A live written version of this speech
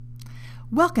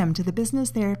Welcome to the Business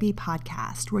Therapy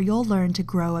Podcast, where you'll learn to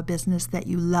grow a business that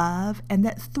you love and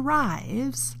that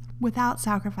thrives without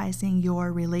sacrificing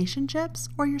your relationships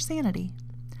or your sanity.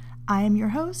 I am your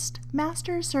host,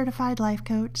 Master Certified Life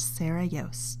Coach, Sarah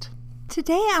Yost.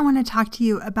 Today, I want to talk to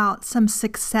you about some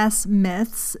success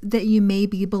myths that you may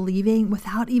be believing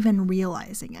without even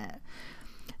realizing it.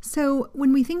 So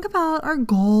when we think about our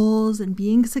goals and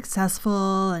being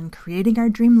successful and creating our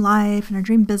dream life and our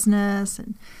dream business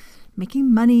and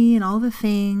making money and all the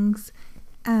things,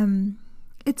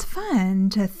 it's fun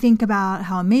to think about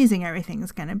how amazing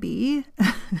everything's going to be.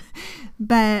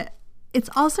 But it's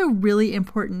also really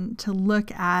important to look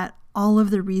at all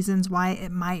of the reasons why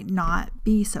it might not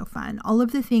be so fun. All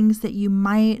of the things that you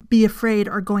might be afraid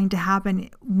are going to happen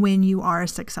when you are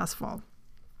successful.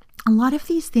 A lot of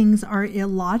these things are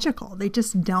illogical. They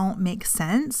just don't make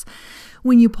sense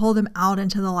when you pull them out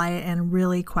into the light and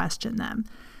really question them.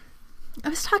 I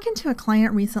was talking to a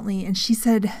client recently and she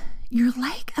said, "You're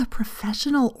like a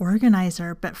professional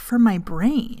organizer, but for my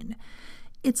brain.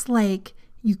 It's like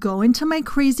you go into my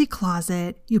crazy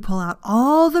closet, you pull out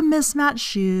all the mismatched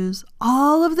shoes,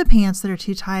 all of the pants that are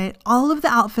too tight, all of the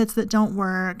outfits that don't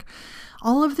work,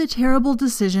 all of the terrible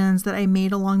decisions that I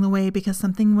made along the way because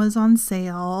something was on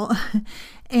sale,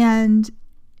 and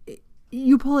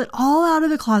you pull it all out of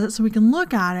the closet so we can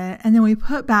look at it, and then we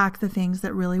put back the things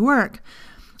that really work."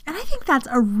 And I think that's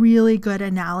a really good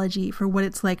analogy for what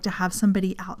it's like to have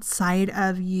somebody outside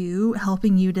of you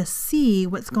helping you to see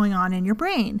what's going on in your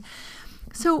brain.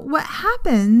 So what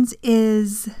happens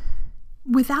is,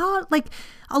 without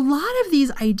a lot of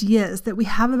these ideas that we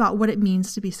have about what it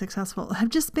means to be successful have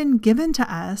just been given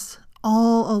to us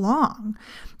all along.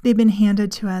 They've been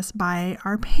handed to us by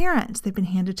our parents. They've been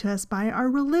handed to us by our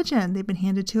religion. They've been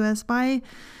handed to us by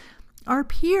our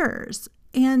peers.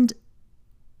 And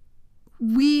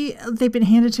they've been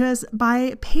handed to us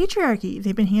by patriarchy.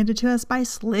 They've been handed to us by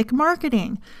slick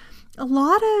marketing. A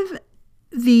lot of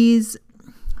these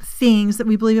things that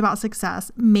we believe about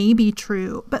success may be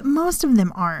true, but most of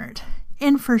them aren't.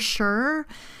 And for sure,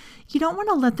 you don't want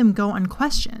to let them go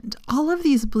unquestioned. All of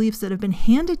these beliefs that have been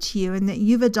handed to you and that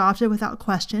you've adopted without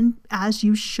question, as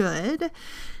you should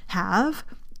have,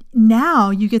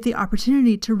 now you get the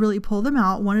opportunity to really pull them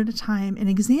out one at a time and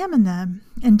examine them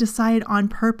and decide on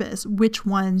purpose which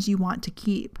ones you want to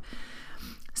keep.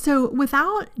 So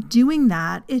without doing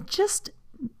that, it's just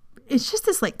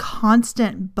this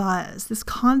constant buzz, this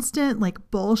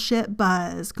constant bullshit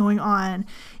buzz going on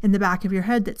in the back of your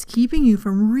head that's keeping you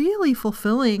from really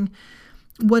fulfilling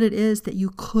what it is that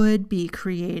you could be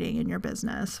creating in your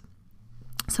business.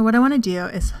 So what I want to do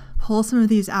is pull some of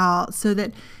these out so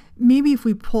that maybe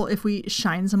if we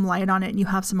shine some light on it and you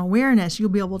have some awareness, you'll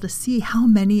be able to see how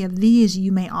many of these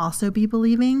you may also be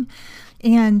believing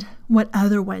and what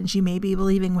other ones you may be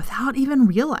believing without even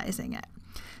realizing it.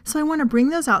 So I want to bring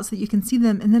those out so that you can see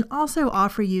them and then also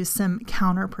offer you some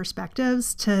counter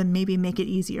perspectives to maybe make it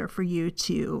easier for you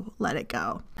to let it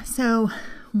go. So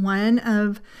one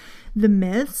of the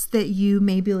myths that you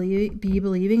may be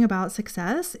believing about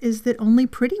success is that only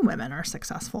pretty women are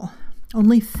successful.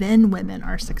 Only thin women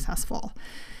are successful.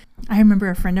 I remember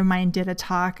a friend of mine did a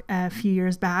talk a few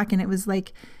years back and it was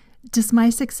like, does my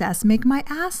success make my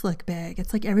ass look big?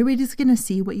 It's like everybody's going to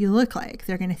see what you look like.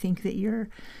 They're going to think that you're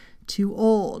too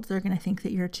old. They're going to think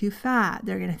that you're too fat.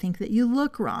 They're going to think that you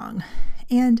look wrong.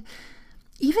 And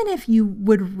even if you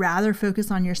would rather focus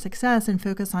on your success and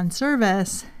focus on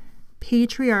service,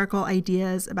 patriarchal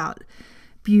ideas about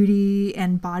beauty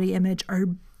and body image are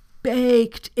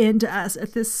baked into us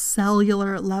at this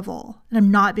cellular level. And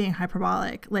I'm not being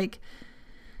hyperbolic.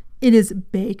 It is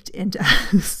baked into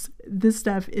us. This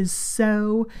stuff is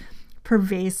so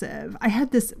pervasive. I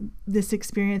had this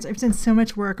experience. I've done so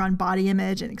much work on body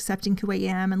image and accepting who I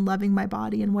am and loving my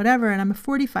body and whatever. And I'm a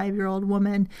 45-year-old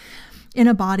woman in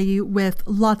a body with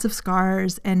lots of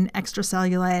scars and extra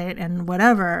cellulite and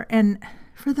whatever. And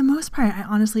for the most part, I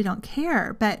honestly don't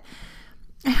care. But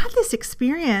I had this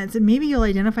experience, and maybe you'll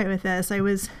identify with this. I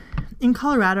was in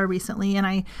Colorado recently, and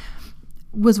I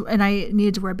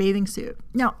needed to wear a bathing suit.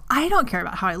 Now, I don't care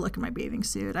about how I look in my bathing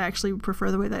suit. I actually prefer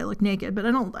the way that I look naked, but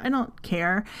I don't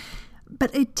care.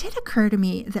 But it did occur to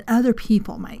me that other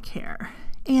people might care,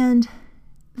 and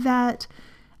that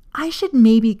I should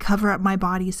maybe cover up my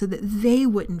body so that they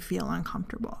wouldn't feel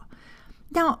uncomfortable.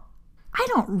 Now, I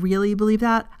don't really believe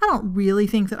that. I don't really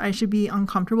think that I should be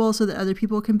uncomfortable so that other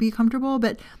people can be comfortable.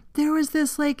 But there was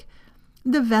this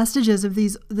the vestiges of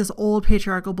this old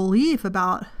patriarchal belief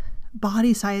about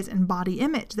body size and body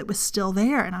image that was still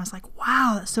there. And I was like,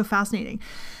 wow, that's so fascinating.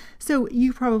 So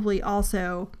you probably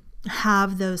also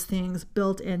have those things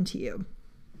built into you.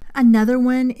 Another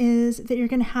one is that you're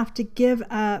going to have to give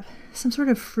up some sort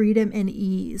of freedom and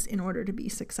ease in order to be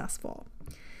successful.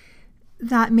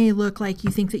 That may look like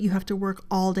you think that you have to work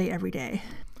all day, every day,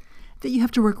 that you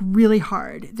have to work really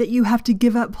hard, that you have to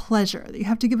give up pleasure, that you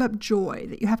have to give up joy,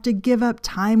 that you have to give up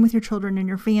time with your children and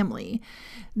your family,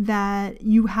 that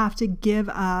you have to give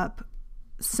up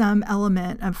some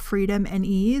element of freedom and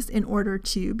ease in order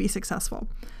to be successful.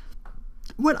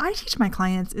 What I teach my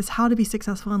clients is how to be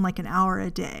successful in like an hour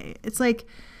a day. It's like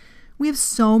we have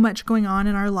so much going on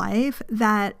in our life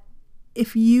that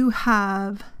if you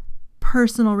have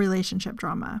personal relationship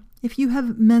drama, if you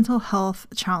have mental health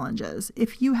challenges,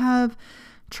 if you have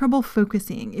trouble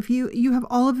focusing, if you have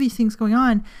all of these things going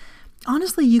on,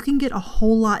 honestly, you can get a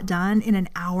whole lot done in an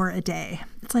hour a day.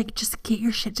 It's like just get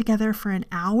your shit together for an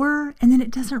hour, and then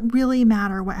it doesn't really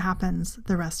matter what happens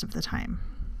the rest of the time.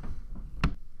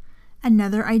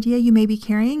 Another idea you may be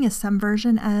carrying is some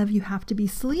version of you have to be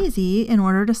sleazy in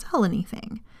order to sell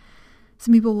anything.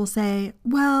 Some people will say,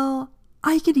 well,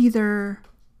 I could either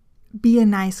be a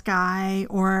nice guy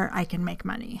or I can make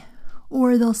money.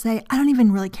 Or they'll say, I don't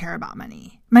even really care about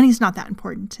money. Money's not that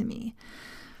important to me.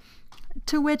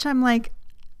 To which I'm like,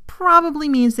 probably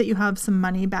means that you have some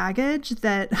money baggage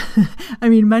that,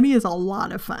 money is a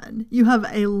lot of fun. You have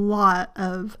a lot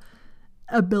of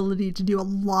ability to do a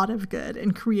lot of good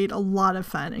and create a lot of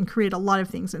fun and create a lot of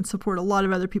things and support a lot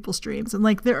of other people's dreams. And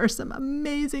like, there are some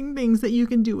amazing things that you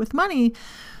can do with money.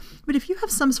 But if you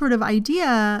have some sort of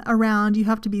idea around you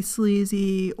have to be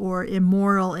sleazy or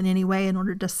immoral in any way in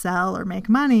order to sell or make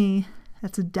money,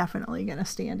 that's definitely going to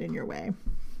stand in your way.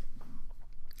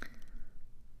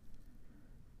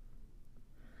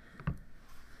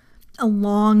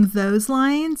 Along those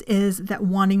lines is that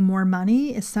wanting more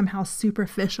money is somehow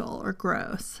superficial or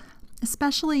gross,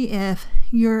 especially if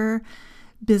your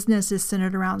business is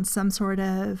centered around some sort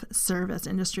of service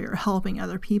industry or helping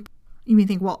other people. You may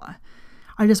think, well,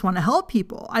 I just want to help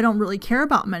people. I don't really care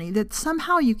about money. That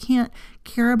somehow you can't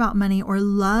care about money or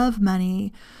love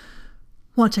money,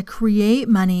 want to create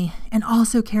money, and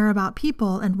also care about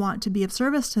people and want to be of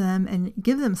service to them and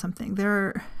give them something. There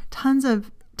are tons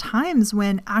of times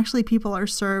when actually people are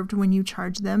served when you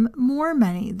charge them more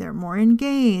money. They're more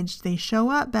engaged. They show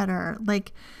up better.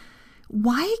 Like,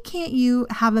 why can't you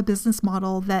have a business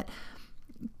model that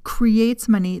creates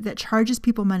money, that charges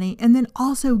people money, and then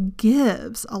also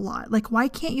gives a lot? Like, why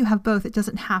can't you have both? It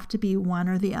doesn't have to be one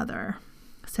or the other.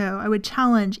 So I would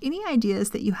challenge any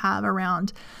ideas that you have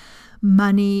around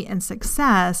money and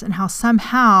success and how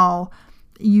somehow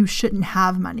you shouldn't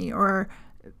have money, or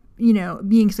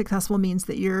being successful means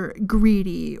that you're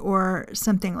greedy or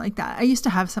something like that. I used to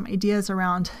have some ideas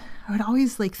around, I would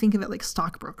always think of it like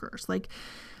stockbrokers. Like,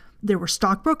 there were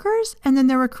stockbrokers and then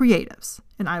there were creatives.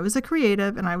 And I was a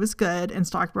creative and I was good, and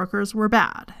stockbrokers were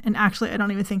bad. And actually, I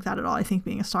don't even think that at all. I think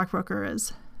being a stockbroker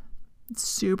is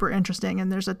super interesting,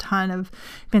 and there's a ton of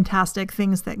fantastic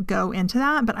things that go into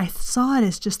that. But I saw it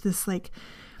as just this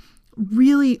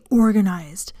really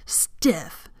organized,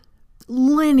 stiff,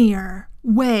 linear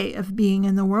way of being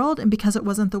in the world, and because it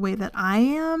wasn't the way that I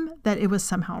am, that it was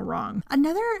somehow wrong.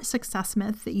 Another success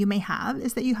myth that you may have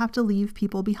is that you have to leave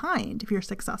people behind if you're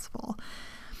successful.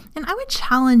 And I would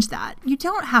challenge that. You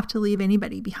don't have to leave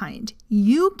anybody behind.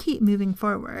 You keep moving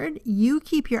forward. You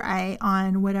keep your eye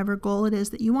on whatever goal it is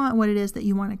that you want, what it is that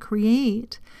you want to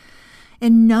create,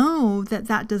 and know that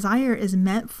that desire is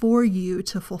meant for you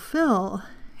to fulfill.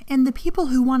 And the people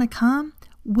who want to come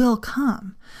will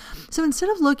come. So instead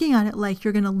of looking at it like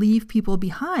you're going to leave people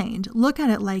behind, look at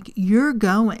it like you're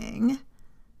going.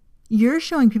 You're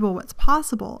showing people what's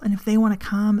possible. And if they want to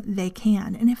come, they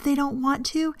can. And if they don't want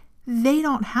to, they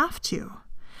don't have to.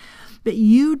 But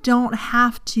you don't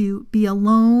have to be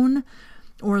alone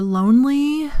or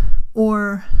lonely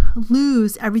or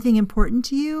lose everything important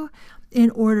to you in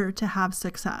order to have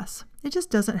success. It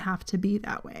just doesn't have to be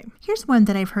that way. Here's one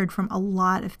that I've heard from a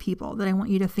lot of people that I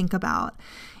want you to think about.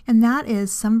 And that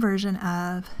is some version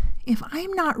of, if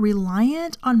I'm not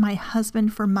reliant on my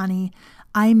husband for money,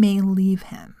 I may leave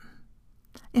him.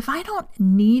 If I don't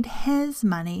need his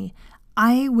money,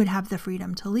 I would have the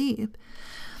freedom to leave.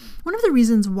 One of the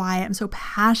reasons why I'm so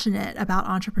passionate about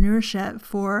entrepreneurship,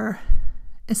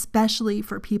 especially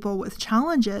for people with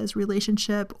challenges,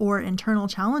 relationship or internal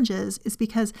challenges, is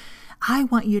because I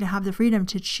want you to have the freedom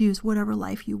to choose whatever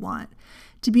life you want,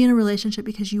 to be in a relationship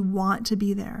because you want to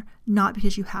be there, not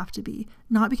because you have to be,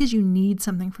 not because you need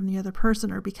something from the other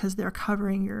person or because they're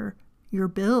covering your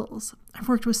bills. I've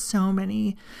worked with so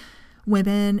many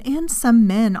women and some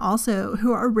men also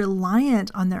who are reliant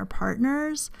on their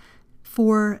partners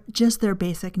for just their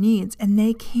basic needs, and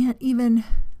they can't even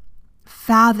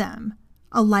fathom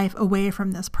a life away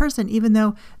from this person, even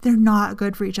though they're not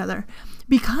good for each other,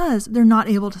 because they're not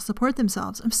able to support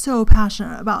themselves. I'm so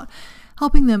passionate about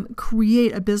helping them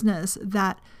create a business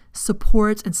that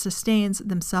supports and sustains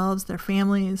themselves, their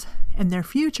families, and their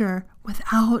future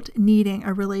without needing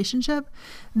a relationship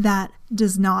that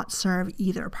does not serve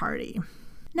either party.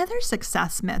 Another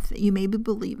success myth that you may be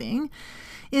believing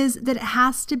is that it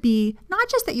has to be not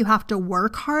just that you have to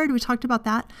work hard, we talked about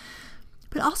that,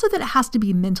 but also that it has to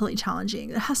be mentally challenging.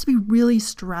 It has to be really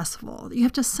stressful. You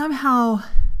have to somehow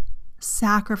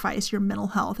sacrifice your mental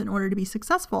health in order to be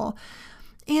successful.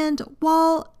 And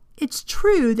while it's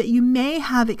true that you may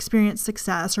have experienced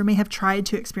success or may have tried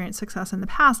to experience success in the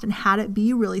past and had it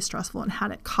be really stressful and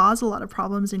had it cause a lot of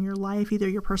problems in your life, either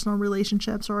your personal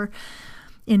relationships or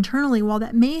internally, while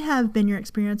that may have been your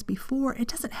experience before, it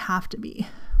doesn't have to be.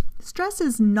 Stress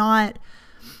is not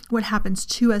what happens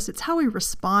to us, it's how we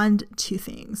respond to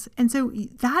things. And so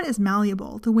that is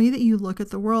malleable. The way that you look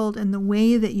at the world and the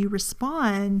way that you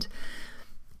respond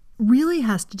really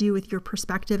has to do with your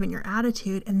perspective and your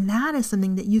attitude. And that is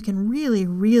something that you can really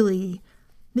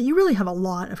have a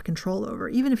lot of control over.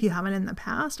 Even if you haven't in the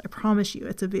past, I promise you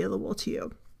it's available to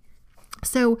you.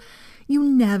 So you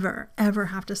never, ever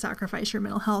have to sacrifice your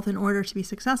mental health in order to be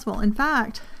successful. In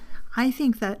fact, I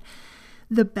think that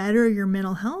the better your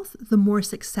mental health, the more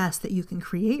success that you can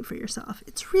create for yourself.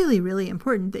 It's really, really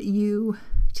important that you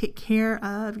take care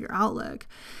of your outlook,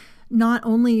 not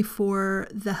only for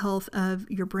the health of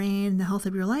your brain, the health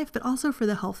of your life, but also for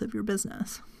the health of your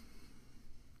business.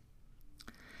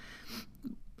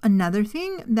 Another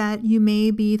thing that you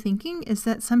may be thinking is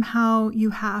that somehow you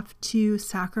have to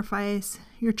sacrifice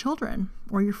your children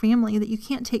or your family, that you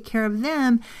can't take care of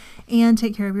them and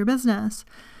take care of your business.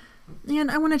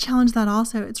 And I want to challenge that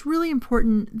also. It's really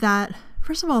important that,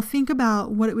 first of all, think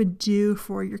about what it would do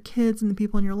for your kids and the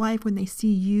people in your life when they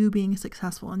see you being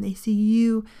successful and they see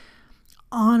you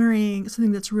honoring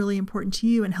something that's really important to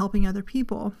you and helping other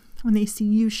people. When they see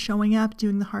you showing up,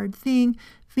 doing the hard thing,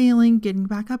 failing, getting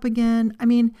back up again. I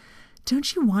mean,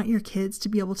 don't you want your kids to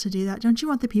be able to do that? Don't you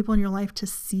want the people in your life to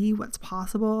see what's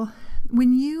possible?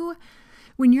 When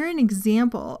you're an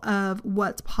example of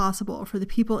what's possible for the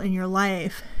people in your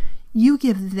life, you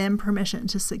give them permission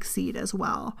to succeed as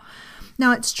well.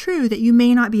 Now, it's true that you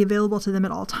may not be available to them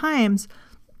at all times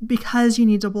because you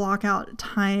need to block out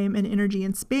time and energy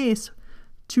and space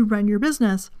to run your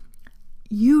business.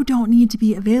 You don't need to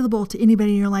be available to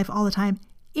anybody in your life all the time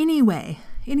anyway.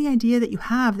 Any idea that you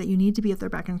have that you need to be at their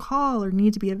beck and call or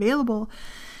need to be available,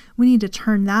 we need to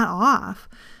turn that off.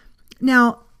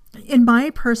 Now, in my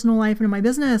personal life and in my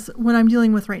business, what I'm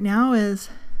dealing with right now is,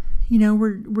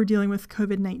 we're dealing with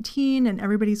COVID-19 and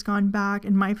everybody's gone back,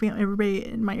 and everybody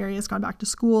in my area has gone back to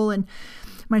school, and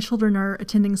my children are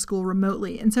attending school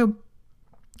remotely. And so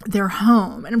they're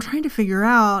home, and I'm trying to figure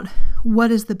out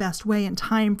what is the best way and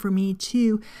time for me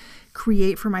to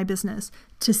create for my business,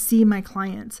 to see my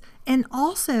clients, and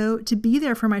also to be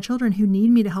there for my children who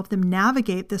need me to help them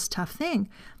navigate this tough thing.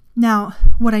 Now,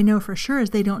 what I know for sure is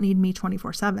they don't need me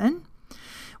 24/7.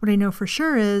 What I know for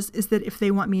sure is that if they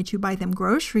want me to buy them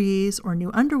groceries or new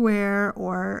underwear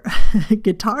or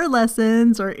guitar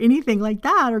lessons or anything like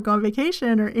that, or go on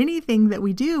vacation or anything that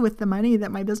we do with the money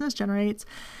that my business generates,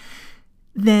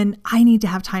 then I need to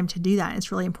have time to do that.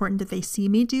 It's really important that they see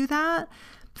me do that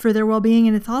for their well-being.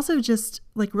 And it's also just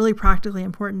really practically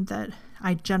important that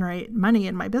I generate money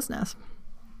in my business.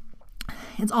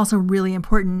 It's also really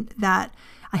important that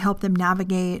I help them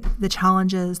navigate the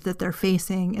challenges that they're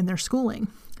facing in their schooling.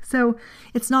 So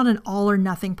it's not an all or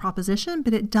nothing proposition,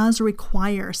 but it does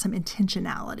require some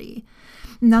intentionality.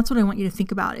 And that's what I want you to think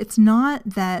about. It's not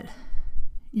that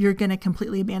you're going to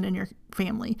completely abandon your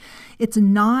family. It's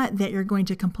not that you're going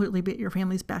to completely be at your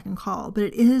family's beck and call, but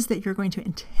it is that you're going to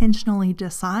intentionally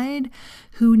decide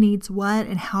who needs what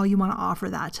and how you want to offer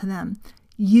that to them.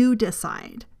 You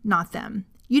decide, not them.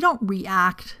 You don't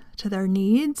react to their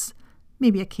needs.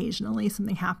 Maybe occasionally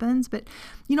something happens, but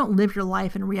you don't live your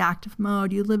life in reactive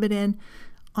mode. You live it in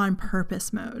on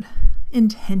purpose mode,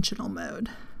 intentional mode.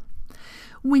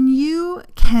 When you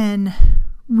can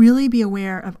really be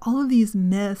aware of all of these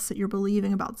myths that you're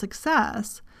believing about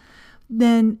success,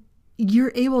 then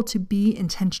you're able to be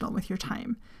intentional with your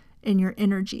time and your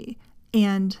energy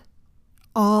and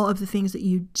all of the things that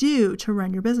you do to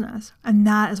run your business. And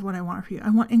that is what I want for you. I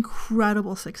want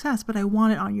incredible success, but I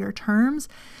want it on your terms,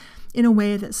 in a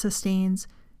way that sustains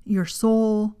your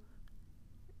soul,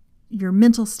 your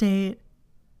mental state,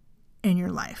 and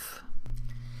your life.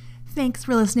 Thanks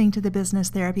for listening to the Business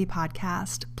Therapy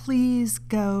Podcast. Please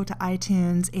go to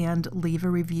iTunes and leave a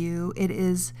review. It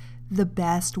is the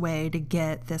best way to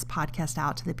get this podcast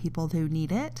out to the people who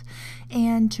need it.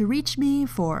 And to reach me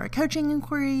for coaching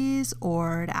inquiries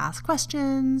or to ask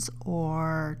questions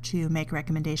or to make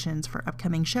recommendations for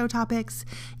upcoming show topics,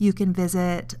 you can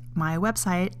visit my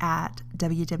website at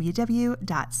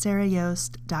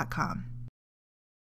www.sarahyost.com.